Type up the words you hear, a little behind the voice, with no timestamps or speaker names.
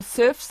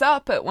surfs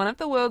up at one of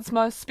the world's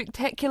most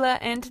spectacular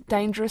and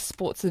dangerous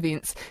sports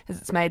events, as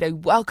it's made a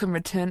welcome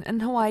return in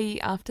Hawaii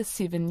after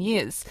 7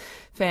 years.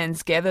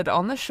 Fans gathered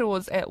on the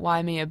shores at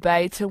Waimea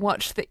Bay to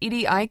watch the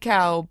Eddie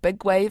Aikau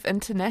Big Wave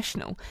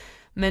International.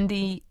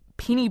 Mindy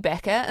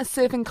Pennybacker, a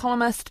surfing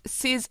columnist,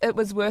 says it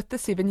was worth the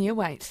 7-year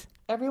wait.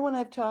 Everyone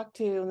I've talked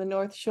to on the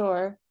North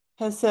Shore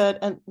has said,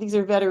 and these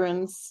are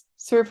veterans,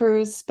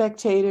 surfers,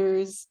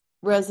 spectators,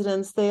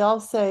 residents, they all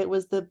say it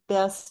was the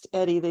best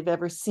eddy they've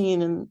ever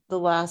seen in the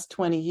last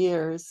 20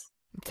 years.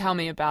 Tell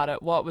me about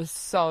it. What was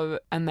so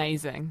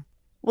amazing?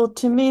 Well,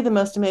 to me, the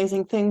most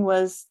amazing thing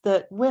was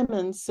that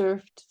women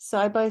surfed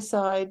side by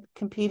side,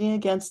 competing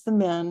against the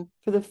men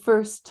for the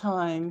first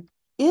time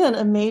in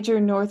a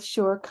major North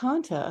Shore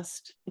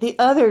contest. The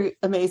other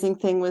amazing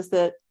thing was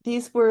that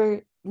these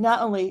were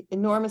not only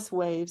enormous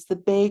waves, the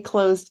bay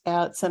closed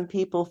out, some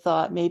people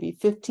thought maybe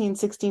 15,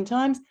 16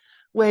 times,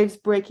 waves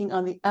breaking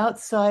on the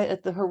outside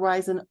at the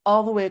horizon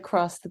all the way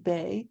across the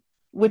bay,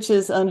 which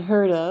is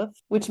unheard of,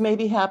 which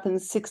maybe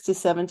happens 6 to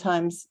 7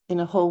 times in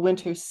a whole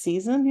winter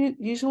season,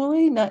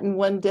 usually, not in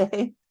one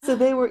day. So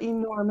they were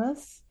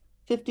enormous,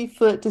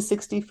 50-foot to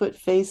 60-foot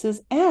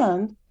faces.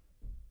 And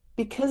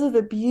because of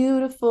the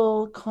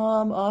beautiful,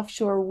 calm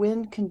offshore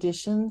wind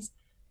conditions,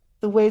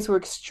 the waves were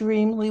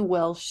extremely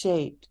well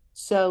shaped.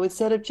 So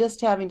instead of just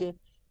having to,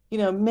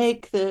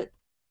 make the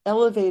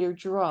elevator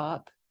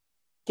drop,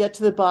 get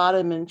to the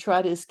bottom and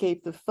try to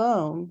escape the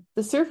foam,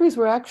 the surfers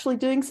were actually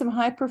doing some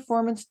high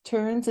performance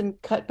turns and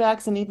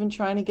cutbacks and even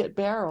trying to get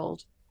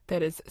barreled.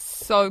 That is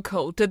so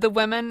cool. Did the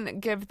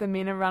women give the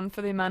men a run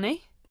for their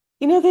money?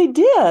 They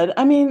did.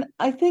 I mean,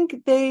 I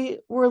think they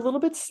were a little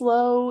bit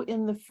slow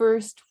in the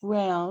first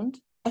round.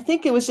 I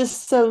think it was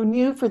just so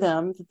new for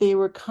them that they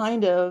were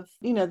kind of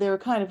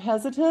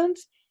hesitant,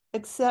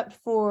 except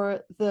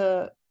for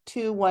the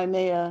two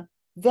Waimea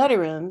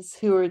veterans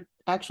who were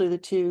actually the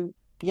two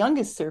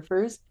youngest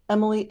surfers,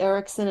 Emily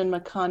Erickson and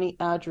Makani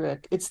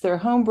Adric. It's their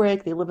home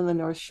break. They live in the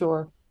North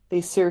Shore.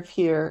 They surf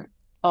here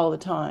all the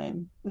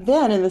time.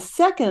 Then in the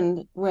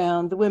second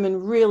round, the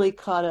women really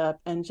caught up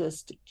and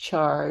just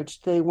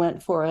charged. They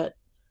went for it.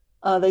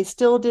 They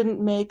still didn't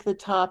make the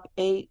top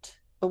 8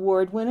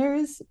 award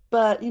winners,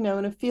 but, in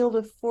a field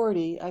of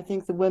 40, I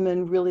think the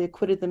women really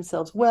acquitted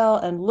themselves well,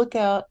 and look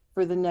out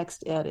for the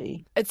next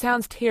eddy. It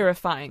sounds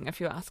terrifying, if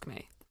you ask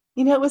me.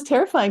 It was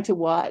terrifying to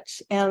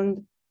watch,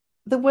 and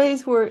the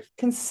waves were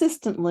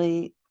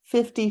consistently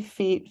 50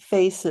 feet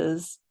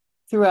faces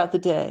throughout the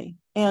day.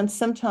 And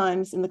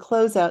sometimes in the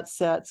closeout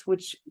sets,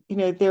 which,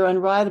 they're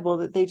unrideable,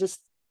 that they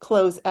just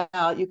close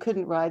out. You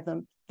couldn't ride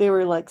them. They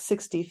were like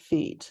 60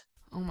 feet.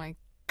 Oh my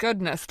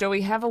goodness. Do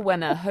we have a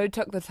winner? Who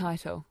took the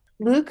title?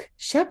 Luke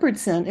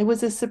Shepardson. It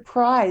was a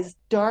surprise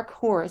dark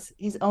horse.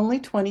 He's only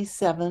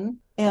 27,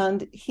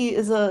 and he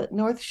is a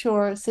North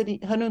Shore City,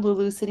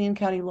 Honolulu City and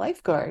County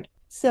lifeguard.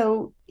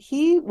 So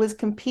he was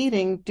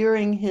competing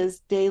during his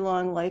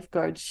day-long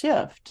lifeguard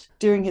shift,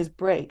 during his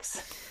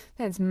breaks.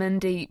 That's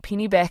Mindy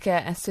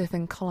Pennybacker, a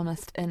surfing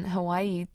columnist in Hawaii.